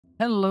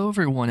Hello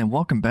everyone and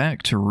welcome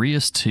back to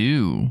Reus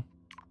 2.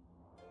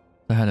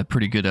 I had a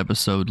pretty good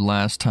episode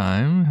last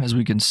time, as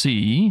we can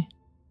see.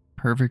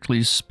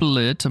 Perfectly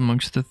split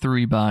amongst the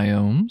three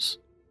biomes.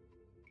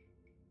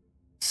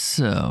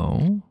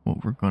 So,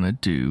 what we're going to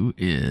do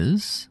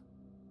is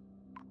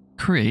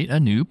create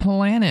a new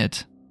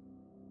planet.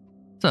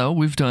 So,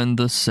 we've done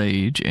the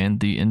Sage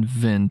and the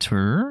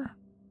Inventor.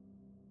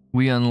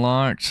 We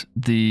unlocked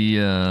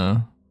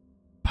the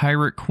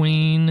Pirate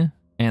Queen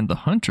and the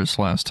Huntress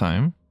last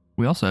time.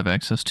 We also have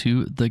access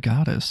to the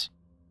Goddess.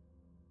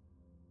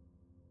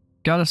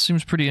 Goddess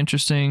seems pretty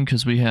interesting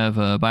because we have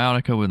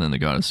Biotica within the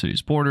Goddess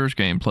City's borders,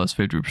 gain plus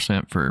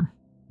 50% for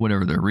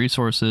whatever their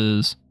resource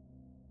is.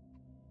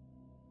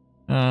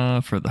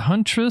 For the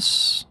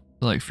Huntress,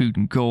 like food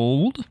and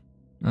gold.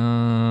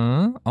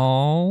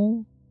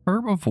 All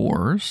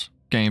herbivores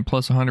gain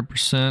plus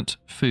 100%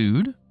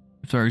 food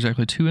if there are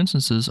exactly 2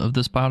 instances of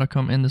this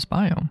bioticum in this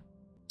biome.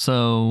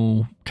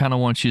 So, kind of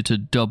want you to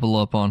double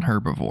up on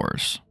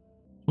herbivores.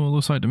 Well, it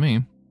looks like to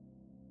me.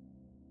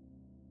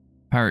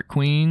 Pirate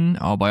Queen,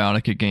 all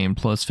biotica gain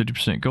plus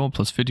 50% gold,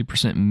 plus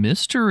 50%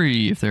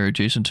 mystery if they're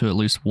adjacent to at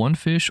least one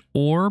fish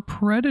or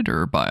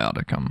predator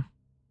bioticum.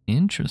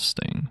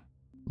 Interesting.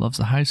 Loves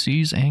the high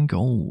seas and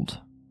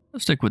gold.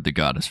 Let's stick with the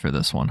Goddess for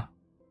this one.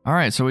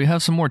 Alright, so we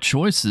have some more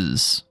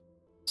choices.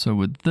 So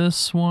with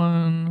this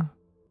one,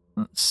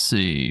 let's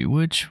see,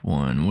 which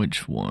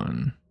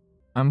one?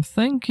 I'm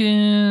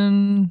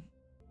thinking,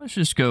 let's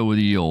just go with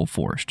the old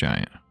forest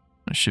giant.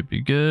 That should be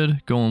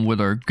good. Going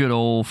with our good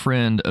old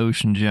friend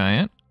Ocean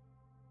Giant.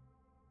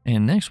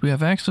 And next we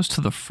have access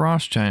to the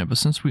Frost Giant, but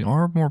since we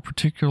are more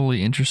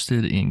particularly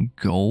interested in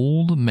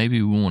gold,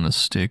 maybe we want to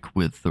stick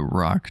with the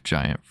Rock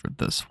Giant for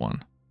this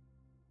one.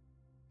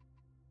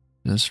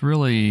 That's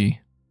really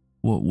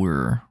what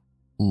we're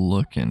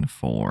looking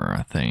for,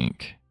 I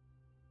think.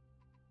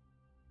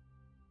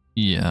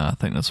 Yeah, I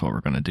think that's what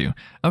we're going to do.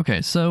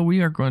 Okay, so we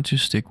are going to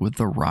stick with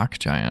the Rock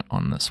Giant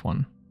on this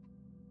one.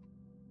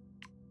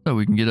 So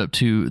we can get up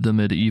to the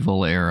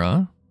medieval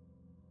era.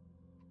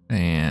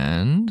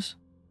 And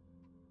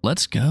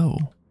let's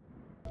go.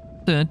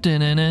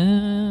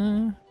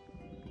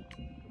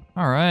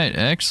 Alright,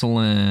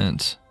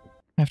 excellent.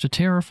 Have to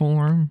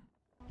terraform.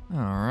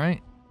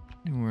 Alright.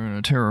 We're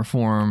going to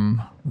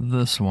terraform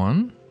this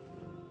one.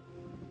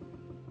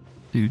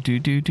 And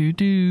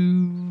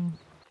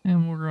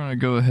we're going to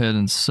go ahead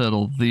and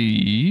settle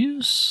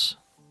these.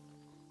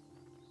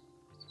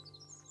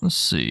 Let's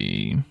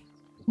see.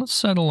 Let's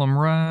settle them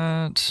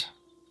right.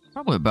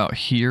 Probably about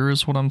here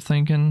is what I'm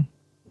thinking.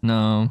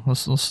 No,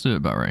 let's do it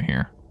about right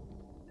here.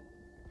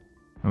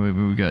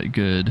 Maybe we got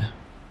good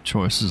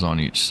choices on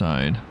each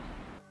side.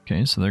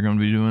 Okay, so they're going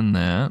to be doing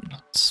that.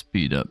 Let's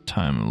speed up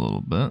time a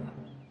little bit.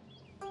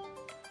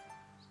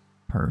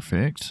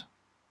 Perfect.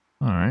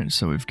 Alright,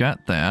 so we've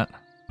got that.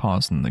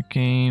 Pausing the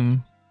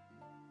game.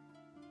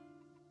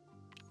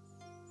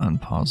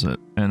 Unpause it.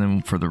 And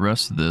then for the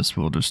rest of this,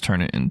 we'll just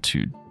turn it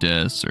into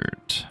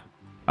desert.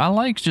 I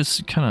like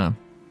just kind of,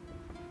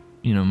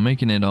 you know,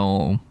 making it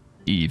all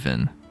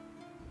even.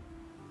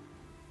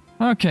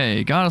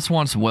 Okay, Goddess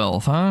wants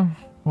wealth, huh?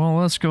 Well,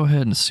 let's go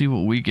ahead and see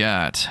what we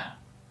got.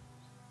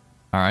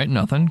 Alright,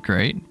 nothing.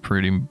 Great.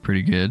 Pretty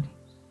good.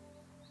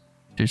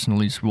 Addition at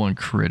least one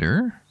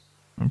critter.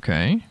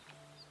 Okay.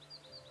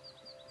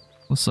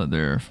 Looks like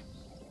they're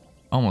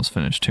almost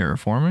finished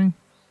terraforming.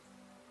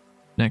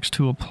 Next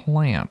to a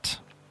plant.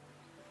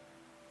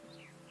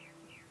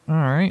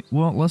 Alright,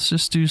 well, let's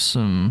just do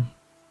some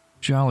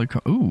jolly...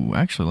 Ooh,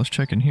 actually, let's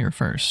check in here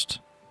first.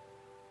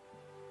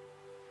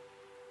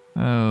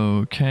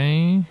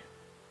 Okay.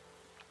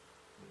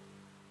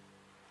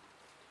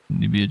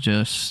 Need to be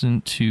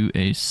adjacent to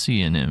a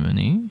sea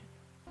anemone.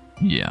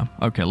 Yeah,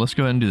 okay, let's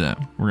go ahead and do that.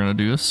 We're going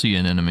to do a sea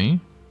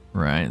anemone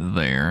right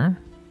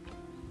there.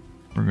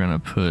 We're going to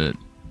put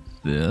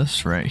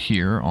this right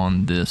here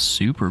on this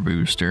super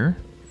booster.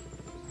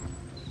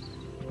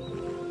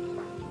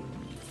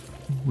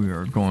 We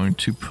are going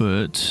to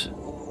put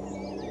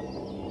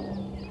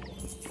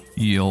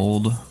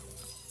yield.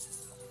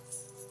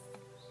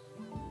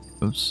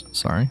 Oops,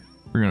 sorry.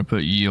 We're going to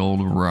put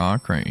yield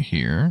rock right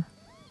here.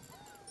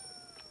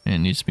 And it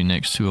needs to be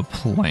next to a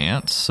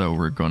plant, so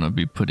we're going to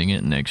be putting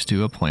it next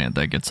to a plant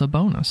that gets a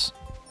bonus.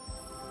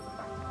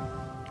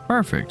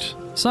 Perfect.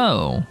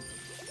 So,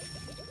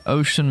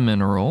 ocean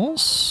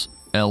minerals,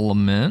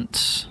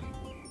 element,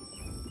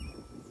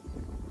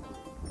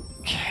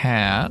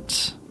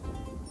 cat.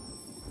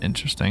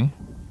 Interesting.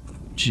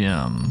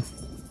 Gem.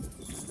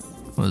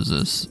 What is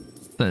this?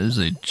 That is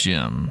a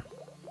gem.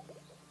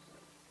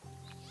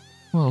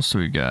 What else do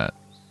we got?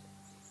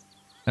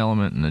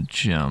 Element and a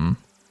gem.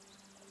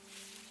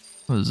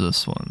 What is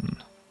this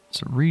one?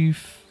 It's a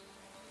reef.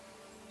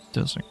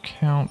 Doesn't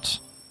count.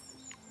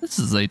 This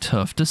is a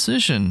tough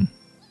decision.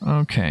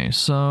 Okay,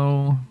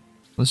 so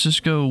let's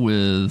just go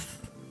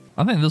with...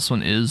 I think this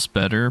one is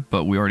better,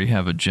 but we already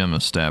have a gem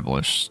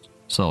established.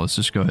 So let's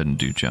just go ahead and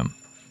do gem.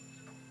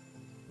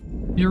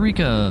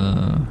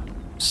 Eureka!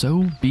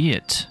 So be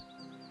it.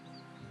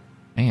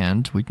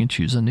 And we can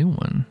choose a new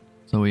one.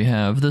 So we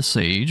have the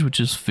sage, which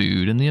is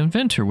food, and the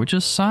inventor, which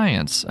is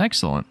science.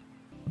 Excellent.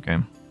 Okay,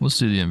 let's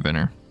do the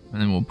inventor,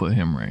 and then we'll put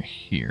him right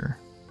here.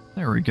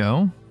 There we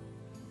go.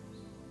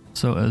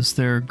 So as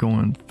they're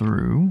going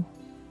through,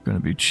 going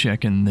to be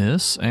checking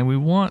this, and we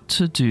want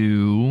to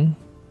do,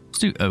 let's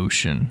do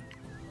ocean.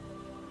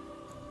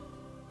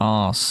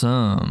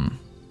 Awesome.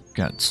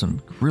 Got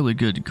some really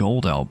good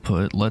gold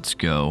output. Let's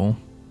go.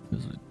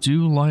 Because we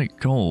do like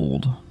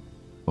gold,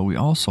 but we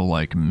also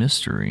like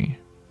mystery.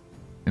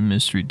 And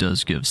mystery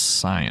does give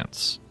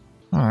science.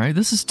 Alright,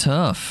 this is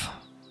tough.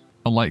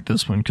 I like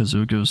this one because it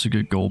will give us a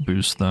good gold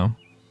boost though.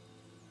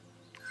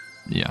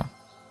 Yeah.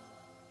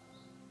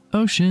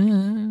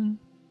 Ocean.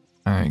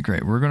 Alright,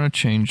 great. We're going to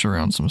change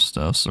around some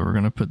stuff. So we're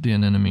going to put the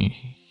anemone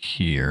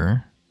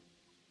here.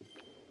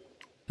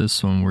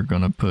 This one we're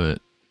going to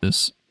put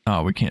this.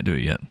 Oh, we can't do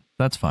it yet.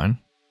 That's fine.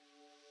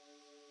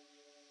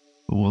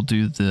 But we'll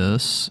do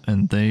this,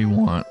 and they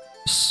want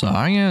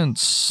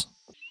science.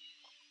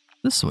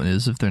 This one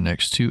is if they're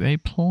next to a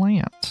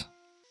plant,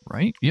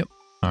 right? Yep.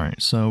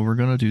 Alright, so we're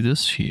going to do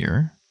this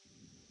here.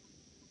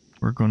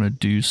 We're going to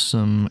do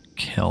some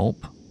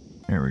kelp.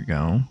 There we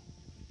go.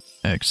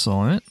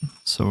 Excellent.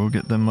 So we'll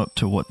get them up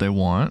to what they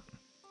want.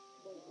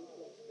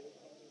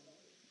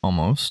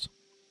 Almost.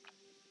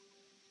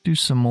 Do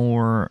some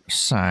more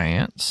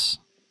science.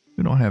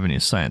 We don't have any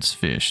science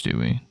fish, do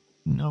we?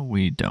 No,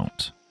 we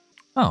don't.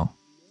 Oh.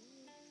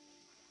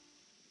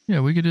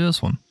 Yeah, we could do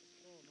this one.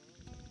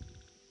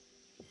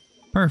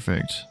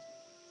 Perfect.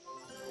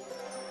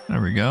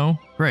 There we go.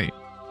 Great.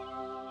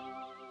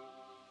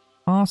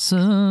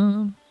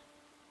 Awesome.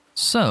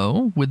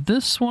 So, with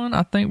this one,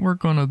 I think we're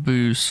going to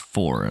boost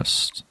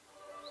forest.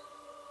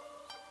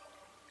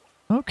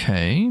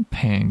 Okay,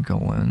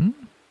 pangolin.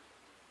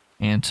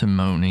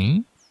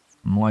 Antimony.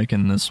 I'm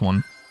liking this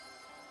one.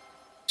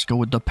 Let's go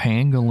with the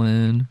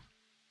pangolin.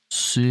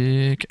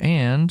 Sick.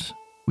 And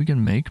we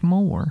can make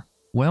more.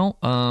 Well,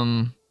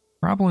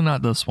 probably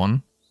not this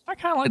one. I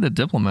kind of like the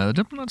diplomat. The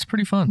diplomat's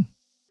pretty fun.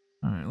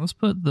 Alright, let's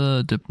put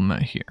the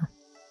diplomat here.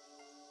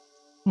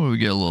 Well, we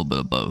get a little bit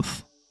of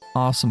both.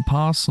 Awesome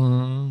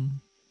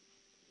possum.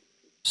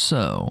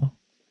 So,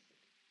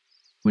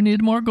 we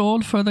need more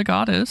gold for the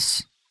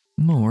goddess.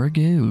 More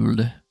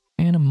gold.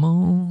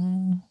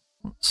 Animal.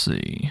 Let's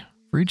see.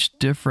 For each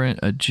different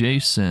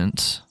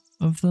adjacent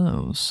of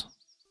those.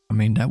 I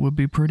mean, that would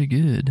be pretty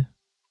good.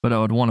 But I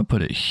would want to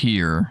put it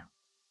here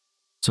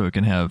so it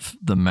can have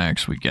the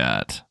max we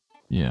got.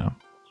 Yeah.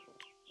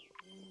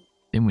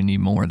 Then we need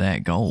more of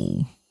that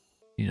gold.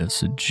 Need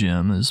us a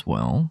gem as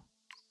well.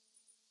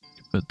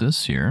 Put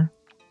this here.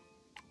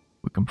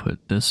 We can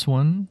put this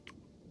one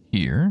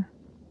here.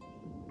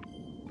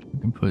 We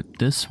can put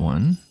this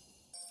one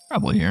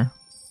probably here.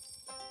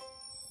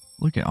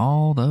 Look at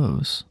all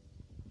those.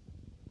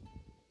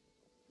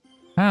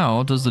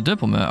 How does the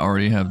diplomat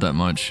already have that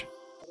much?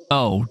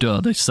 Oh,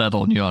 duh, they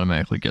settle and you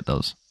automatically get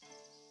those.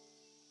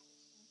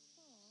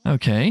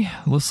 Okay,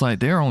 looks like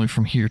they're only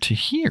from here to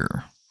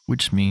here,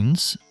 which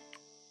means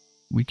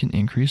we can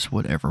increase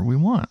whatever we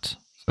want.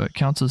 So it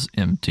counts as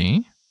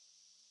empty.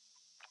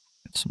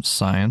 Get some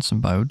science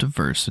and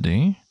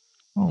biodiversity.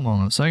 Hold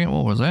on a second,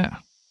 what was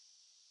that?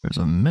 There's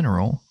a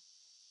mineral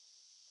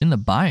in the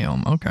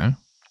biome, okay.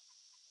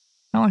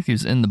 I like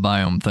these in the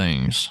biome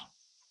things.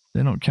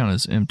 They don't count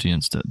as empty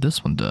instead.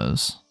 This one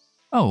does.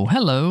 Oh,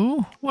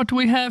 hello. What do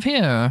we have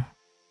here?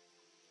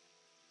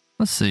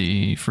 Let's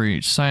see. For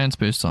each science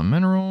based on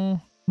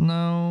mineral.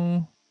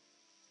 No.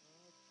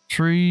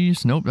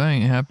 Trees. Nope, that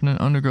ain't happening.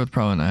 Undergrowth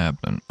probably not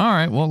happening.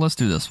 Alright, well, let's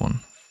do this one.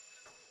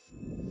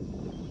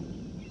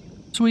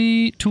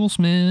 Sweet.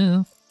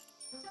 Toolsmith.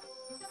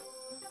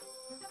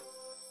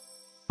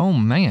 Oh,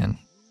 man.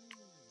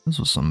 This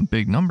was some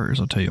big numbers,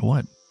 I'll tell you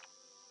what.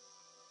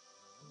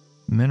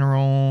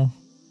 Mineral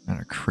and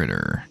a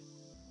critter.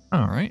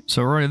 Alright,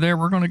 so right there,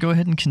 we're going to go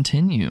ahead and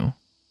continue.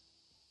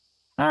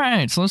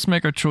 Alright, so let's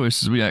make our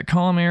choices. We got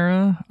Column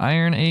Era,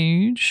 Iron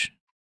Age. I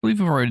believe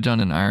we've already done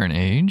an Iron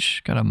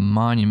Age. Got a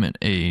Monument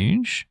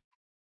Age.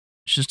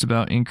 It's just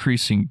about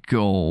increasing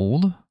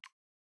gold.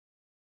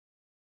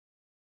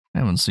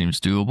 That one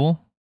seems doable.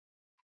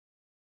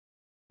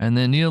 And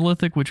then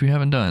Neolithic, which we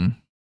haven't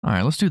done.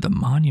 Alright, let's do the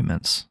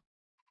monuments.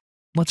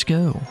 Let's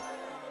go.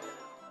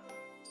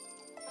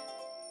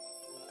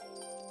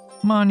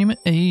 Monument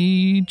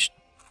Age.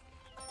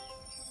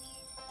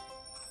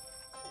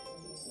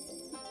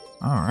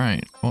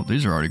 Alright, well,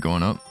 these are already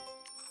going up.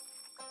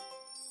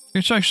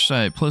 Construction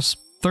site plus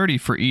 30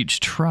 for each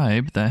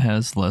tribe that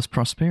has less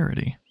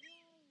prosperity.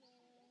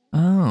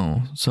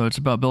 Oh, so it's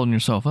about building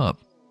yourself up.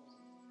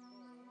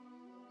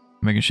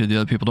 Making sure the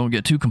other people don't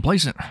get too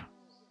complacent.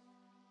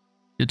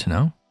 Good to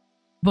know.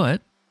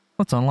 But,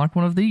 let's unlock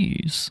one of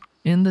these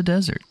in the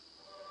desert.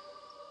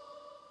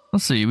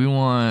 Let's see, we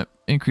want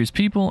increased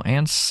people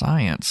and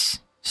science.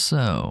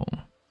 So,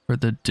 for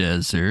the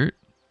desert,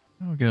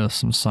 we'll get us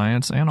some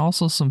science and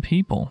also some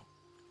people.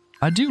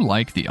 I do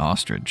like the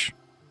ostrich.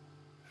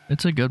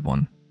 It's a good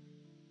one.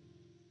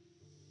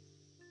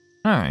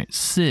 Alright,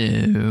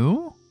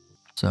 so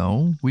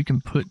So we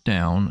can put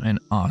down an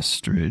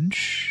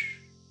ostrich.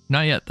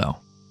 Not yet, though.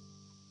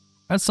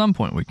 At some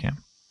point we can.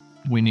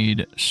 We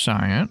need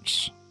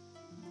science.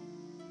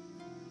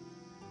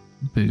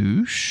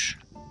 Boosh.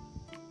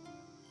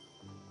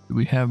 Do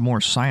we have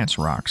more science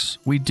rocks?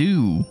 We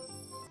do.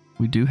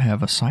 We do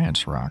have a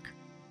science rock.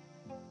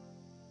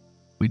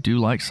 We do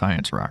like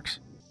science rocks.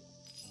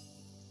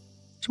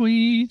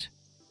 Sweet.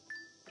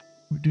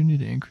 We do need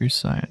to increase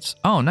science.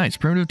 Oh, nice.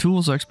 Primitive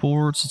tools,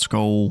 exports. Let's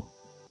go.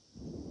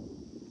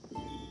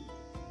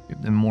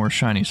 Give them more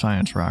shiny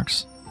science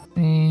rocks.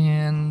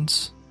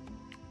 And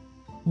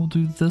we'll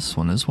do this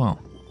one as well.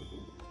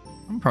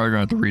 I'm probably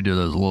going to have to redo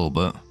those a little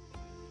bit.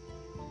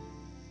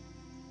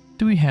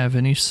 Do we have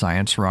any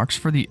science rocks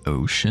for the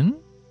ocean?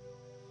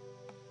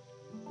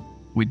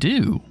 We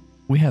do.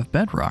 We have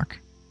bedrock.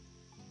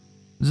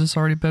 Is this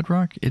already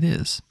bedrock? It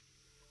is.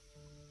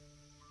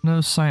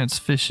 No science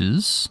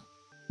fishes.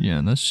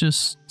 Yeah, that's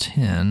just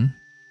 10.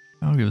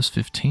 That'll give us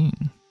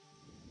 15.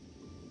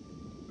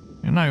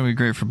 They're not going to be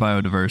great for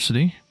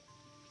biodiversity.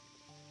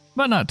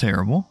 But not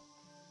terrible.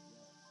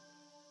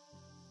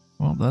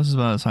 Well, that's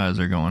about as high as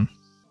they're going.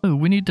 Oh,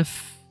 we need to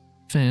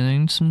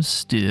find some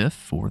stuff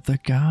for the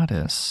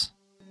goddess.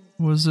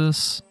 What was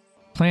this?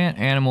 Plant,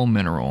 animal,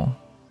 mineral.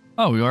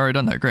 Oh, we already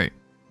done that. Great.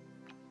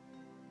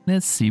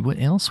 Let's see what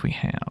else we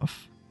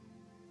have.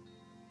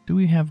 Do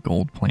we have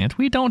gold plant?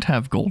 We don't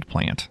have gold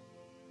plant.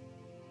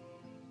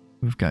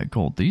 We've got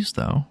gold these,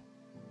 though.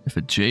 If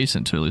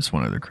adjacent to at least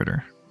one other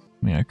critter.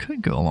 I mean, I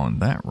could go along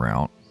that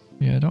route.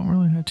 Yeah, I don't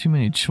really have too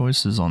many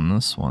choices on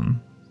this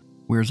one.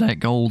 Where's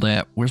that gold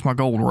at? Where's my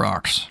gold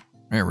rocks?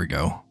 There we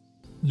go.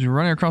 Is he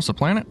running across the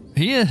planet?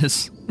 He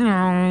is.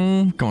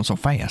 Going so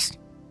fast.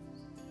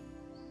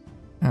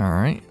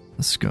 Alright,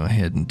 let's go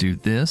ahead and do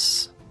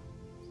this.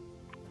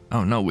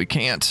 Oh, no, we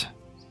can't.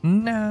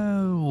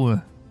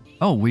 No.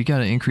 Oh, we got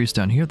to increase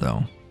down here,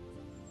 though.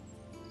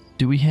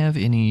 Do we have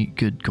any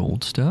good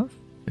gold stuff?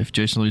 If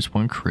Jason leaves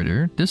one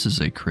critter, this is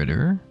a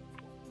critter.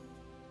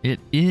 It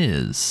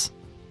is.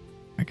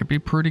 That could be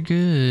pretty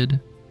good.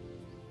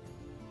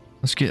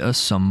 Let's get us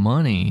some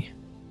money.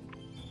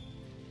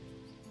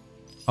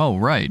 Oh,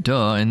 right,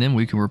 duh. And then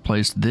we can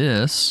replace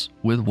this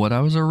with what I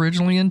was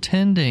originally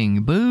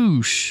intending.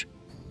 Boosh.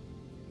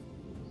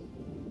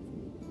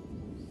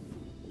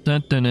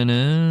 Dun, dun, dun,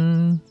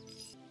 dun.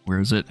 Where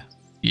is it?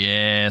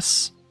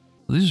 Yes.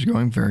 These are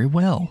going very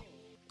well.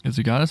 Because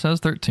the goddess has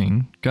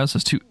 13. Goddess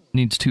has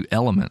needs 2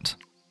 element.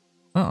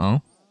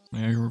 Uh-oh.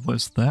 Maybe I can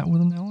replace that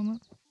with an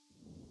element?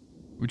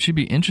 Would she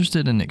be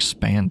interested in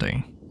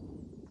expanding?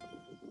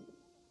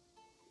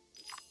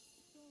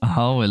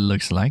 Oh, it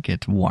looks like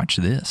it. Watch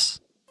this.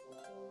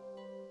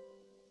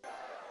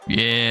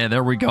 Yeah,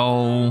 there we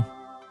go.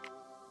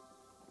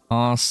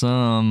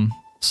 Awesome.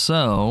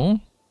 So,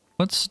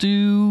 let's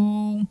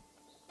do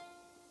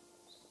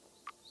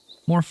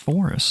more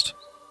forest.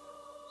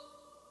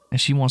 And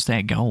she wants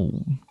that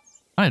gold.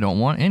 I don't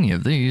want any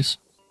of these.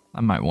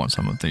 I might want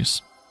some of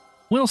these.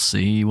 We'll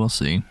see, we'll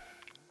see.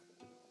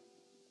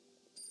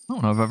 I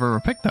don't know if I've ever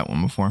picked that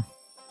one before.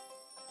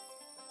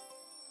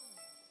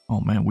 Oh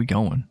man, we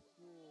going.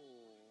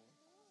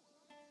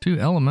 2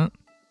 element.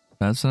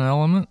 That's an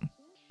element.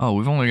 Oh,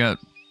 we've only got...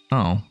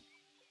 Oh.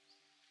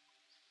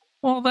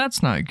 Well,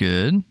 that's not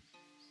good.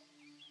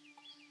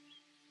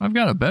 I've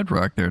got a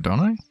bedrock there, don't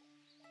I?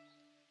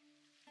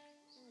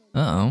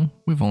 Uh-oh.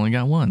 We've only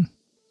got 1. What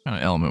kind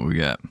of element we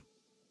got?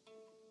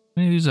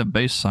 Maybe these are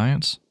base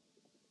science.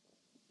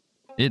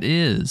 It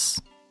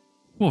is.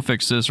 We'll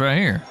fix this right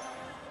here.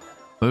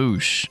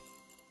 Boosh.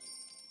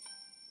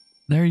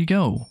 There you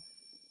go.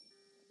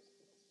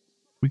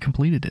 We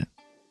completed it.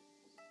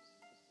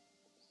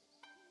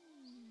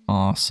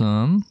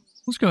 Awesome.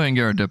 Let's go ahead and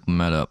get our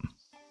diplomat up.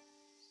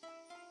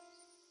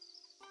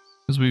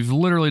 Because we've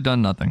literally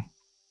done nothing.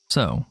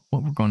 So,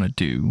 what we're going to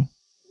do...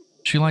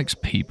 She likes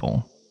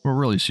people. Well,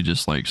 really, she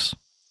just likes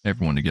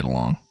everyone to get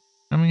along.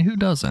 I mean, who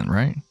doesn't,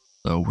 right?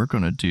 So, we're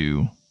going to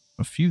do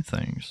a few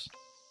things.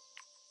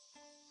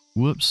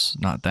 Whoops,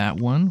 not that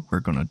one. We're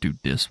going to do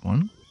this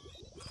one.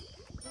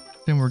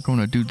 Then we're going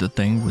to do the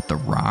thing with the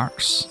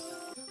rocks.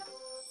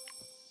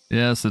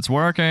 Yes, it's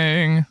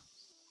working.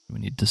 We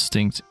need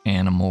distinct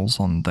animals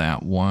on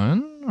that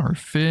one. Or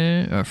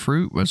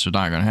fruit, which is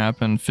not going to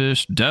happen.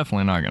 Fish,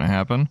 definitely not going to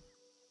happen.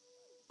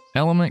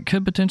 Element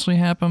could potentially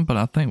happen, but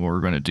I think what we're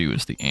going to do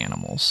is the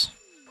animals.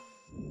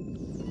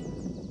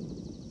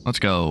 Let's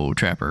go,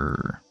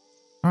 Trapper.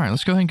 Alright,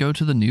 let's go ahead and go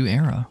to the new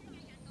era.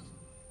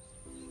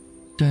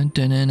 Dun,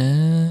 dun, dun,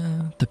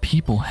 dun. The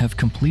people have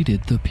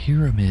completed the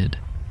pyramid.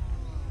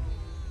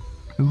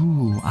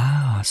 Ooh,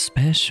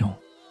 special.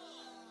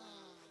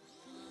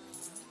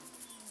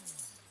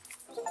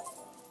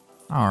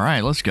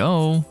 Alright, let's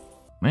go.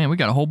 Man, we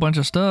got a whole bunch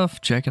of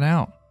stuff. Check it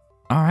out.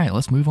 Alright,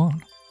 let's move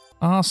on.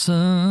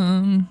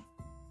 Awesome.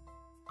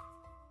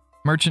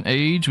 Merchant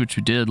Age, which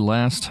we did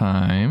last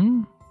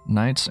time.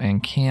 Knights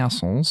and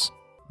Castles.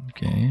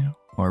 Okay.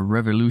 Or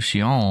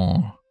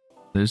Revolution.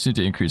 They just need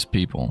to increase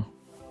people.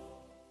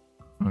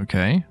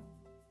 Okay.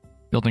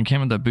 Build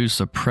encampment that boosts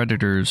a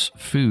predator's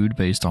food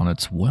based on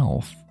its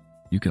wealth.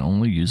 You can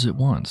only use it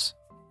once.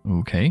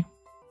 Okay.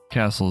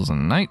 Castles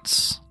and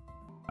knights.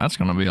 That's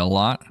going to be a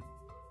lot.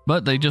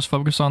 But they just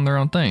focus on their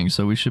own thing,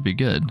 so we should be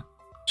good.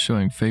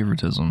 Showing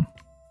favoritism.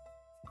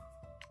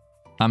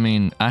 I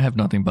mean, I have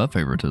nothing but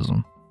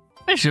favoritism.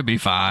 It should be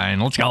fine.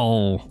 Let's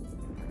go.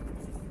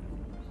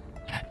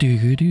 Do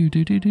do do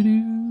do do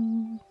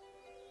do.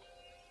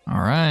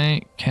 All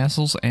right,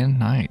 castles and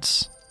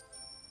knights.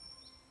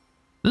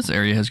 This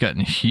area has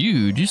gotten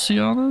huge. You see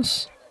all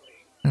this?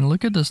 And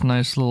look at this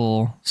nice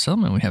little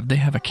settlement we have. They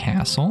have a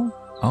castle.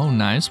 Oh,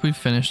 nice. We've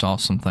finished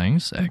off some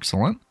things.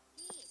 Excellent.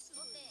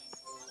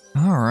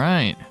 All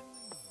right.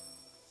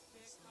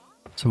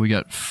 So we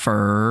got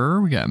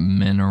fur. We got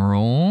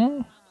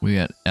mineral. We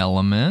got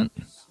element.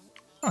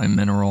 Probably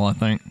mineral, I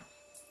think.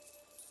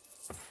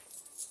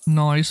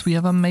 Nice. We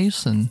have a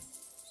mason.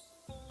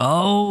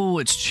 Oh,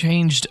 it's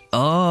changed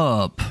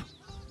up.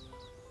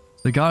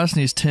 The goddess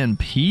needs 10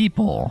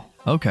 people.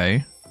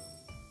 Okay.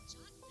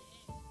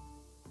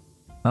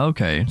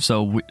 Okay,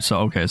 so we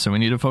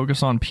need to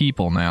focus on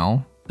people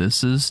now.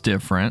 This is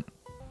different.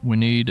 We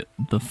need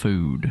the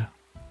food.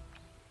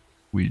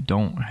 We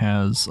don't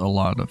have a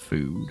lot of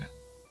food.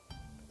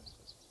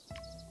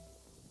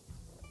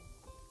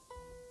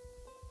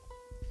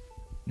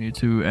 Need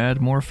to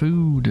add more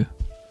food.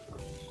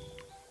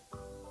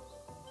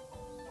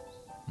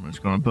 I'm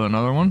just gonna put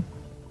another one.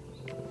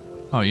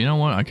 Oh, you know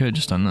what? I could have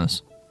just done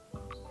this.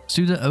 Let's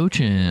do the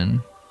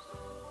ocean.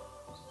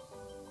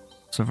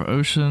 So for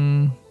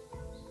ocean,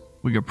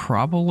 we could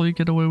probably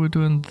get away with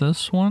doing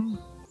this one.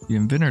 The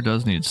inventor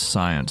does need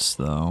science,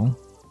 though.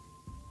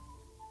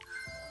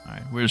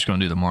 Alright, we're just going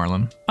to do the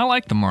marlin. I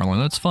like the marlin,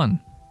 that's fun.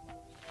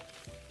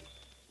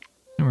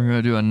 And we're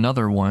going to do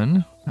another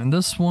one. And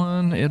this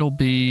one, it'll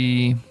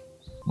be...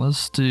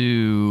 Let's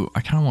do... I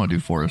kind of want to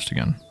do forest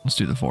again. Let's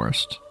do the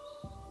forest.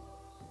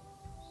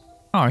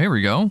 Oh, here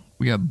we go.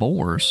 We got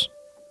boars.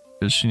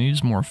 Because she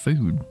needs more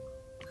food.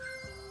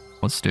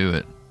 Let's do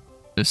it.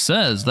 It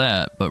says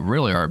that, but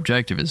really our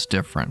objective is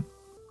different.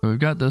 So we've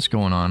got this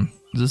going on.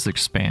 Is this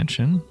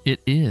expansion?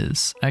 It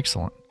is.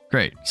 Excellent.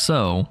 Great.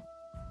 So,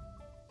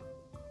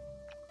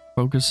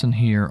 focusing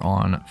here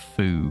on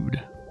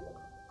food.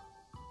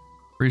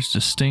 Creates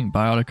distinct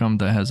bioticum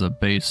that has a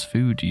base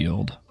food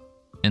yield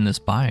in this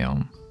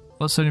biome.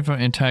 Plus 75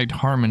 intact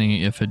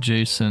harmony if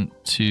adjacent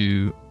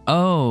to...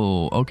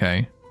 Oh,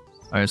 okay.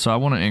 Alright, so I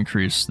want to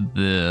increase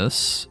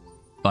this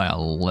by a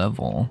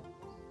level.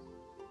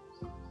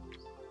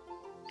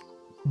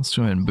 Let's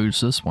go ahead and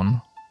boost this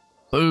one.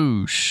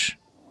 Boosh.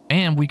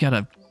 And we got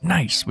a...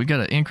 Nice. We got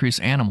an increase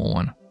animal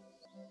one.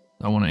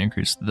 I want to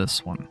increase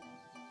this one.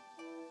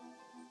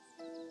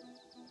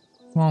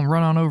 Come on,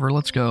 run on over.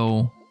 Let's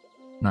go.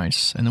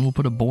 Nice. And then we'll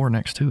put a boar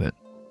next to it.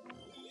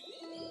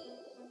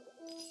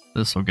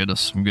 This will get us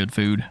some good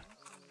food.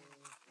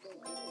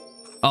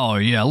 Oh,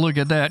 yeah. Look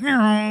at that.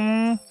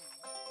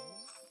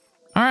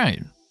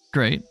 Alright.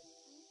 Great.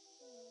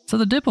 So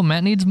the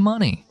diplomat needs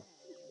money.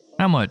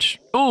 How much?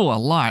 Oh, a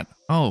lot.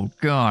 Oh,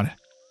 God.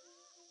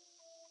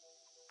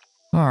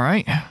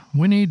 Alright.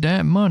 We need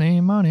that money,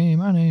 money,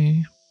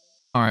 money.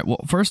 Alright, well,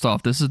 first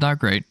off, this is not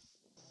great.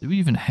 Do we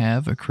even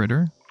have a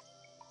critter?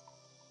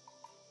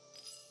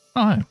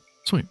 Oh, hey.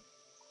 Sweet.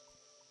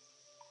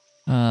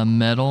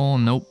 Metal,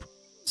 nope.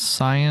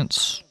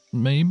 Science,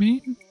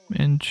 maybe?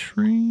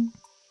 Entry?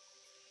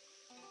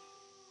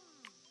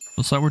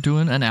 Looks like we're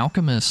doing an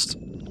alchemist.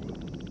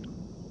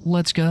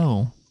 Let's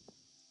go.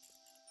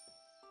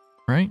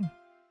 Right?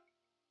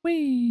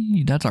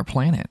 Whee! That's our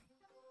planet.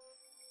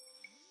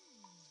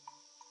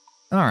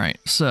 Alright,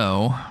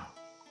 so...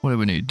 What do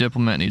we need?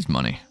 Diplomat needs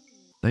money.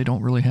 They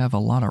don't really have a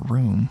lot of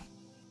room.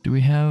 Do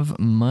we have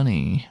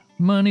money?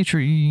 Money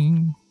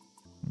tree!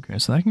 Okay,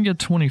 so I can get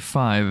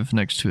 25 if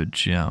next to a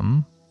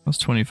gem. That's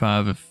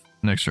 25 if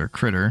next to a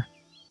critter.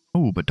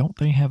 Oh, but don't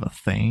they have a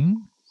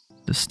thing?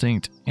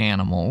 Distinct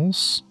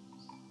animals.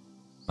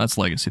 That's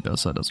legacy though,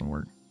 so that doesn't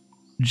work.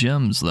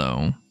 Gems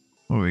though.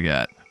 What do we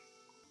got?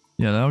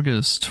 Yeah, that'll get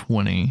us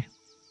 20.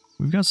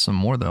 We've got some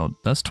more though.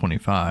 That's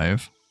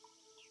 25.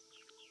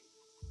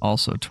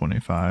 Also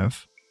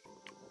 25.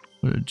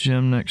 Put a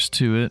gem next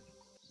to it.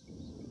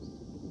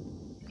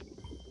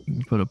 We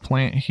can put a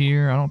plant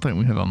here. I don't think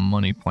we have a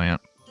money plant.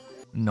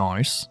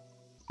 Nice.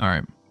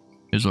 Alright.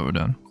 Here's what we're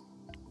doing.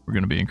 We're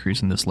going to be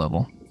increasing this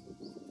level.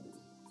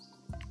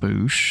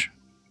 Boosh.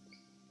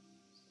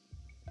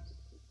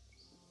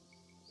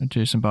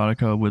 Adjacent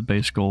biotica with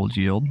base gold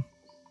yield.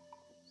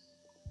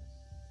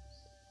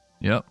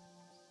 Yep.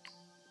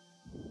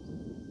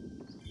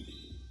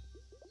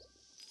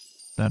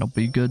 That'll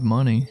be good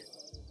money.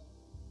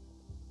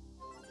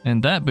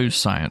 And that boosts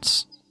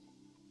science.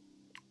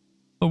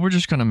 But we're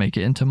just going to make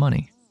it into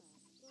money.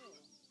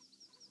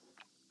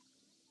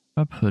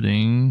 By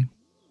putting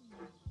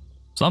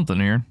something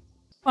here.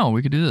 Oh,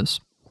 we could do this.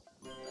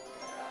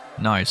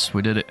 Nice,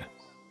 we did it.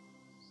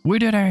 We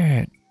did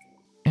it!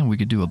 And we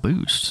could do a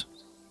boost.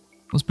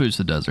 Let's boost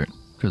the desert,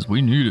 because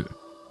we need it.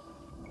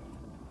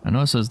 I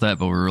know it says that,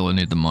 but we really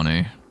need the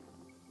money.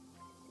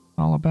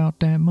 All about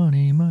that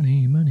money,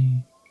 money,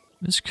 money.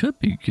 This could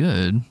be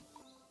good.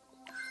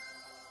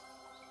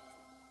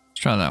 Let's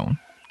try that one.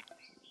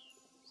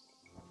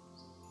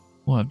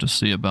 We'll have to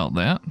see about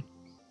that.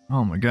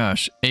 Oh my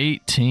gosh,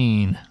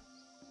 18.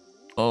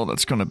 Oh,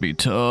 that's gonna be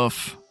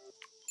tough.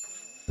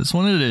 This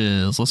one it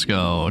is. Let's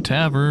go.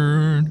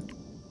 Tavern.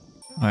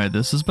 Alright,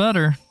 this is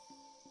better.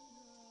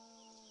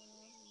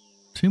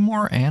 2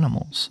 more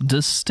animals.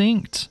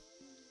 Distinct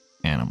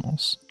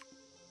animals.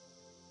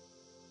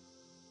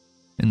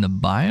 In the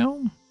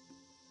biome?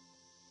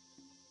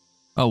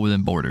 Oh,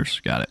 within borders.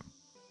 Got it.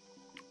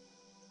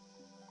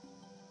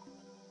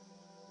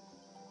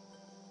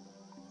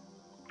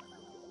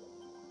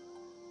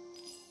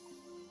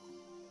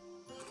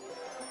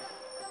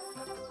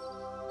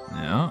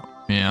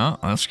 Yeah,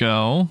 let's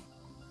go.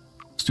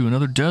 Let's do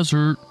another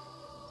desert.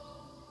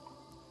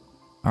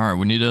 Alright,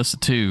 we need us a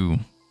 2.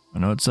 I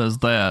know it says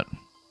that,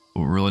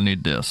 but we really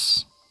need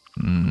this.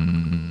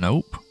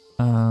 Nope.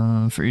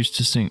 For each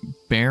distinct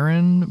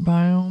barren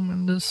biome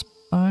in this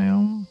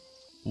biome?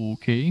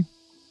 Okay.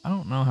 I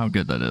don't know how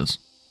good that is.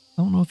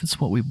 I don't know if it's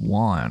what we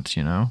want,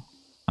 you know?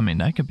 I mean,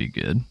 that could be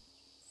good.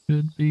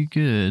 Could be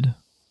good.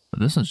 But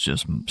this is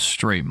just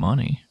straight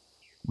money.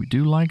 We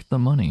do like the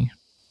money.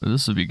 But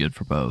this would be good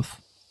for both.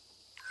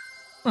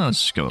 Well,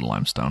 let's just go with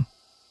limestone.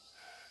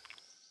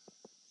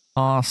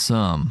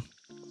 Awesome.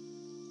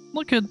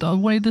 Look at the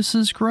way this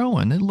is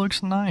growing. It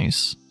looks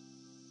nice.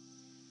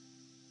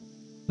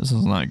 This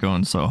is not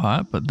going so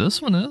hot, but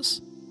this one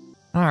is.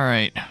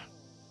 Alright.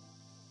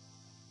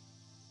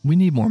 We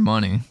need more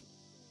money.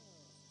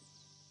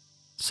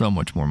 So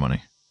much more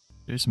money.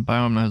 Adjacent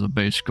biome has a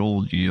base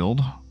gold yield.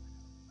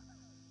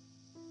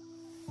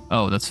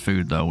 Oh, that's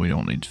food though. We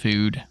don't need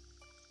food.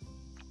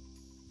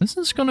 This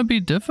is going to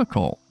be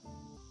difficult.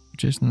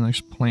 Adjacent to the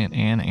next plant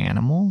and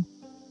animal.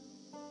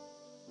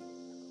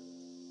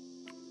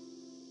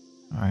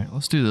 Alright,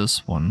 let's do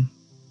this one.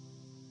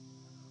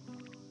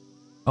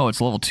 Oh,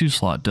 it's level 2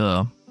 slot,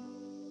 duh.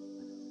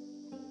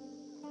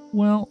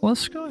 Well,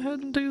 let's go ahead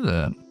and do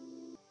that.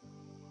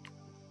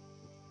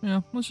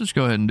 Yeah, let's just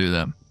go ahead and do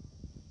that.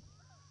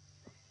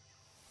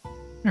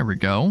 There we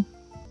go.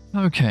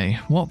 Okay,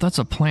 well, that's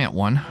a plant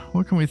one.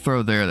 What can we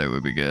throw there that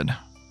would be good?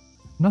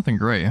 Nothing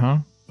great, huh?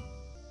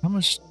 How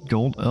much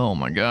gold? Oh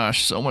my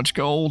gosh, so much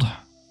gold.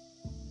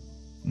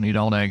 Need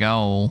all that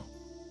gold.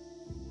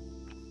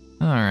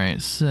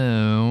 Alright,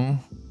 so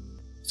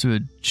let's do a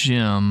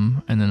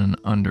gem and then an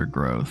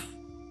undergrowth.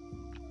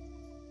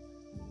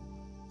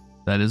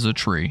 That is a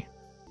tree.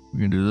 We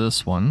can do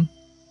this one.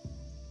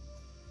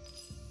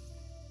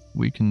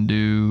 We can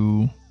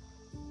do...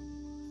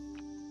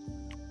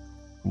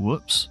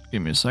 Whoops,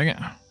 give me a second.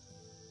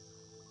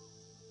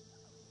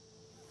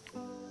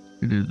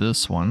 We do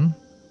this one.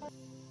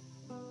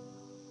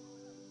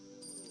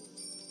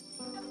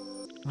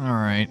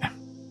 Alright.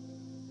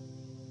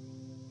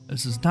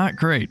 This is not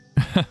great.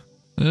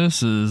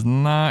 This is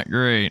not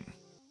great.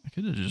 I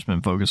could have just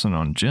been focusing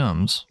on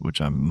gems,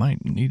 which I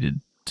might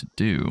needed to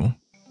do.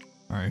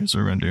 Alright, here's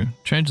what we're gonna do.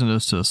 Changing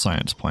this to a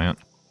science plant.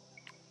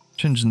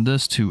 Changing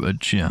this to a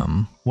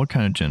gem. What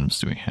kind of gems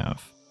do we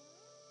have?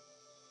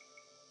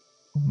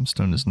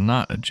 Stone is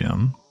not a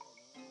gem.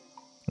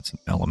 That's an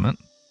element.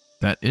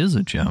 That is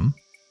a gem.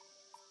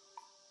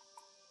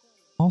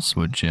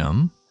 Also a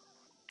gem.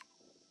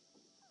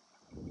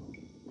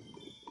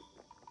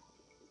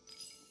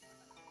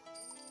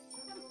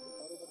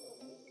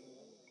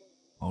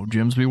 Oh,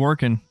 gems be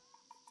working.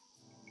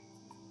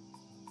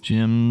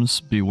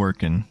 Gems be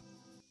working.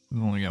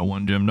 We've only got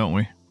one gem, don't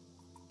we?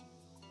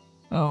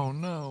 Oh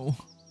no.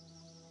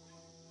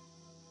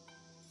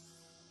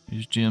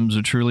 These gems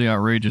are truly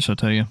outrageous, I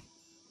tell you.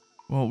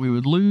 Well, we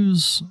would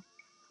lose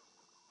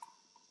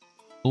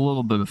a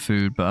little bit of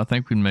food, but I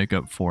think we'd make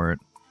up for it.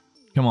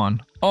 Come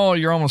on. Oh,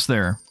 you're almost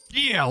there.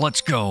 Yeah,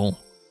 let's go.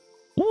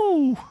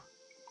 Woo!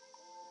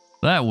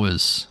 That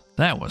was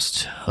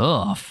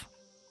tough.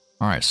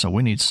 Alright, so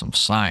we need some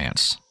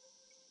science.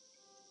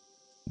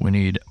 We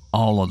need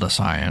all of the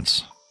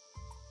science.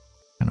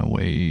 What kind of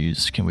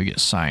ways can we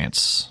get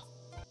science?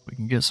 We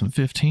can get some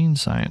 15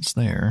 science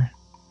there.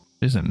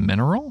 Is it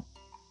mineral?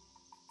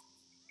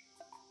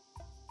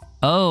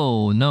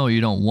 Oh, no,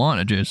 you don't want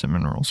adjacent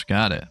minerals.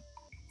 Got it.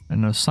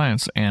 And a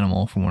science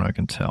animal from what I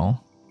can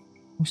tell.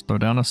 Let's throw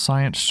down a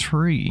science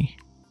tree.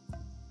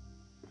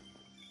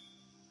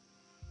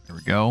 There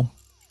we go.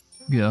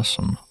 Get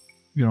some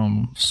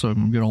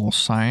good old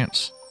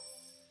science.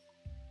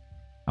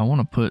 I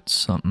want to put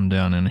something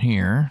down in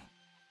here.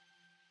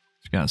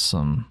 It's got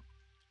some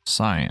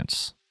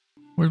science.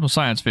 Where's my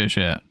science fish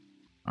at?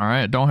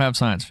 Alright, I don't have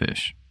science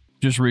fish.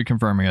 Just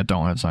reconfirming I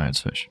don't have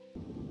science fish.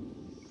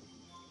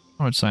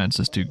 How much science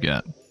does dude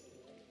get?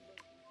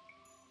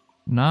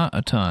 Not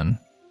a ton.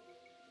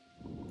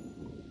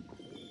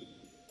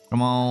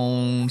 Come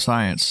on,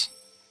 science.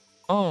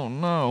 Oh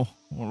no.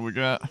 What do we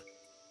got?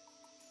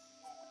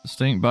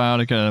 Distinct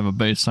biotic, I have a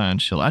base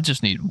science shield. I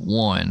just need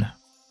one.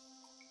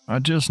 I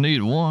just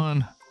need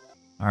one.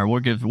 Alright,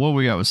 what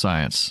we got with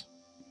science?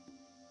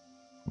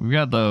 We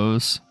got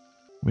those.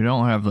 We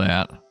don't have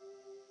that.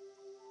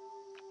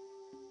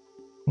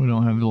 We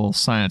don't have the little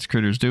science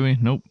critters, do we?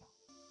 Nope.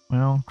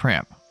 Well,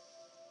 crap.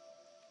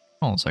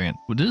 Hold on a second.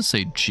 Did it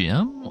say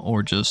gem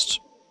or just...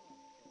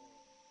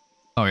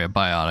 Oh yeah,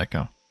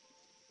 biotica.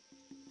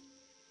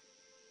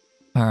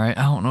 Alright,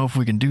 I don't know if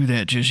we can do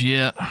that just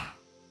yet.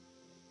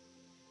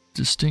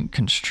 Distinct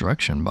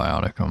construction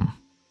bioticum.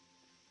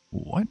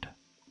 What?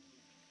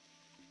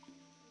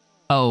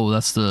 Oh,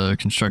 that's the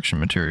construction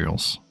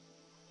materials.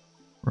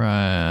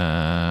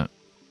 Right.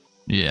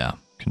 Yeah,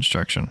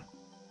 construction.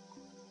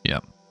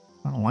 Yep.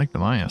 I don't like the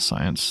Maya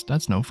science.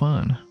 That's no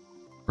fun.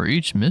 For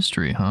each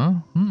mystery, huh?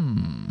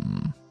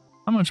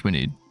 How much we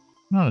need?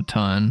 Not a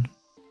ton.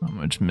 How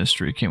much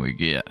mystery can we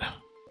get?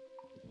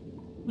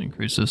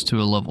 Increase this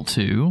to a level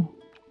 2.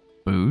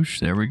 Boosh,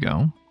 there we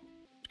go.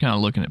 Just kind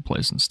of looking at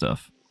placing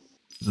stuff.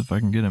 If I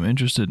can get them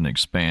interested in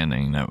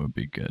expanding, that would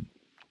be good.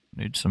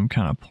 Need some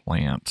kind of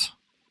plant.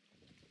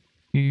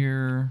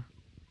 Here.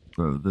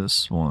 Throw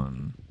this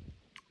one.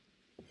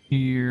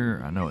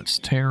 Here. I know it's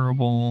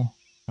terrible.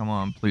 Come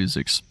on, please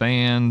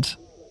expand.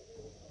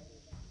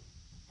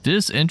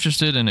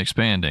 Disinterested in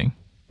expanding.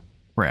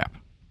 Crap.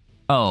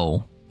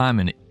 Oh, I'm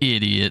an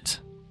idiot.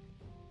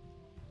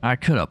 I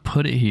could have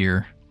put it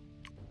here.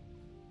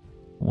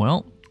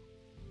 Well,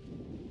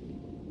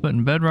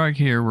 putting bedrock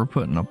here, we're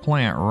putting a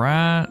plant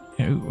right...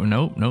 Ooh,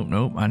 nope, nope,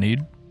 nope. I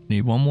need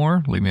one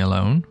more. Leave me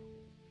alone.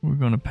 We're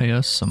going to pay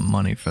us some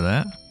money for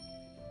that.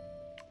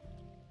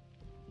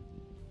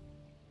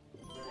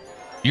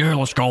 Yeah,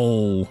 let's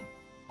go.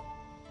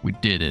 We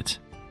did it.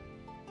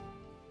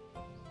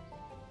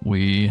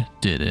 We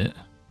did it.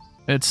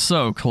 It's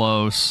so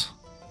close.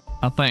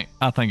 I think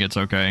it's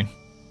okay.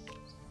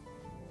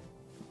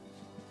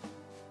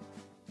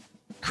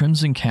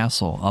 Crimson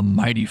Castle, a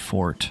mighty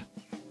fort.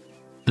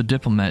 The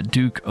diplomat,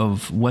 Duke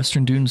of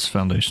Western Dunes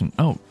Foundation.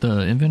 Oh,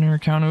 the inventor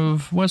account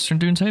of Western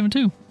Dunes Haven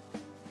too.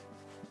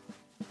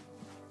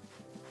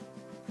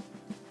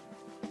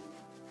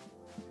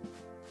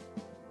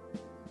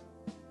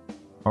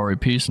 Are we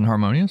peace and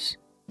harmonious?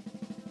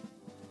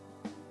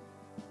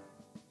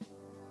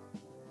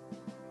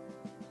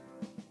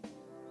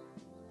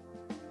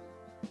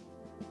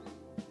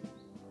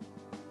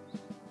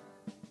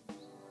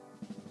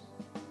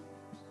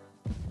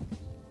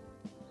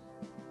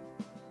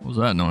 What was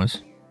that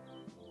noise?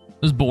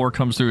 This boar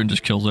comes through and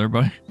just kills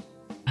everybody.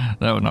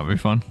 That would not be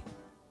fun.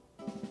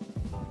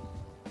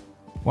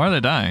 Why are they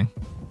dying?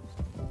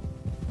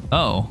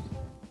 Oh.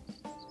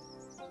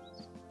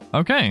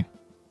 Okay.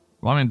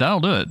 Well, I mean, that'll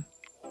do it.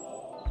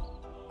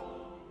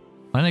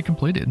 Planet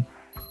completed.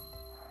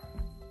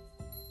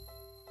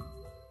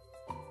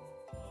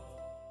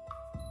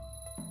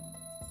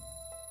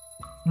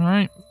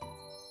 Alright.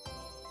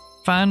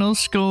 Final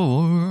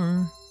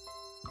score.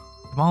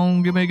 Come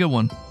on, give me a good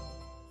one.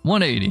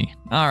 180.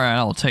 Alright,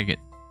 I'll take it.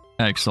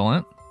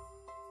 Excellent.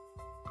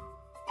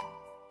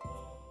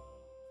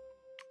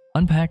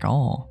 Unpack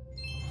all.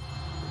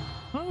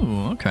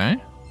 Oh, okay.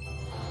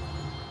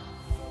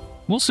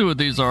 We'll see what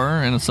these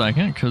are in a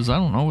second, because I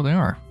don't know what they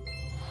are.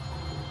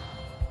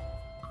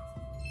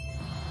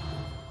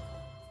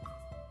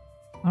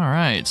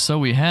 Alright, so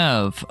we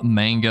have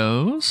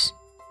mangoes,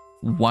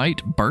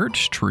 white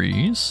birch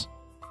trees.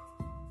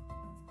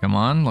 Come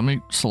on, let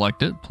me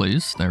select it,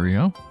 please. There we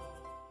go.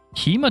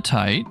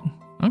 Hematite.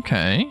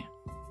 Okay.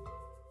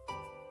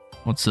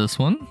 What's this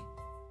one?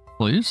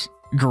 Please.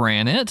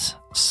 Granite.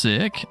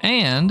 Sick.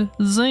 And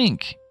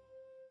zinc.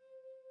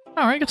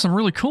 Alright, got some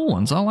really cool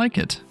ones. I like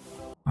it.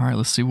 Alright,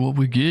 let's see what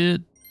we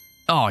get.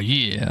 Oh,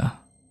 yeah.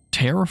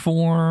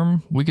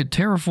 Terraform. We could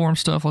terraform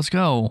stuff. Let's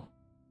go.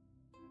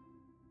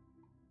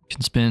 You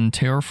can spend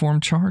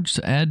terraform charge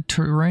to add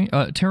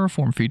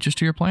terraform features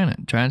to your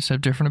planet. Giants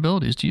have different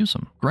abilities to use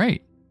them.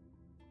 Great.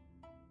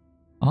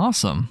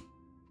 Awesome.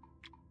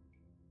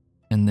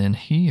 And then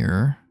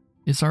here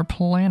is our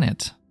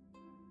planet.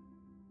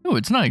 Oh,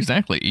 it's not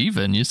exactly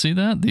even. You see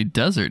that? The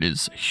desert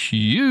is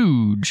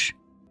huge.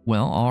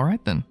 Well, all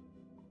right then.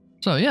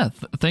 So yeah,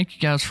 thank you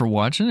guys for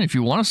watching. If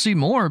you want to see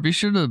more, be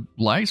sure to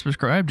like,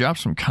 subscribe, drop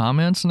some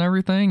comments and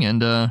everything.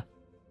 And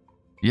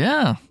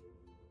yeah,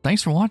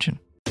 thanks for watching.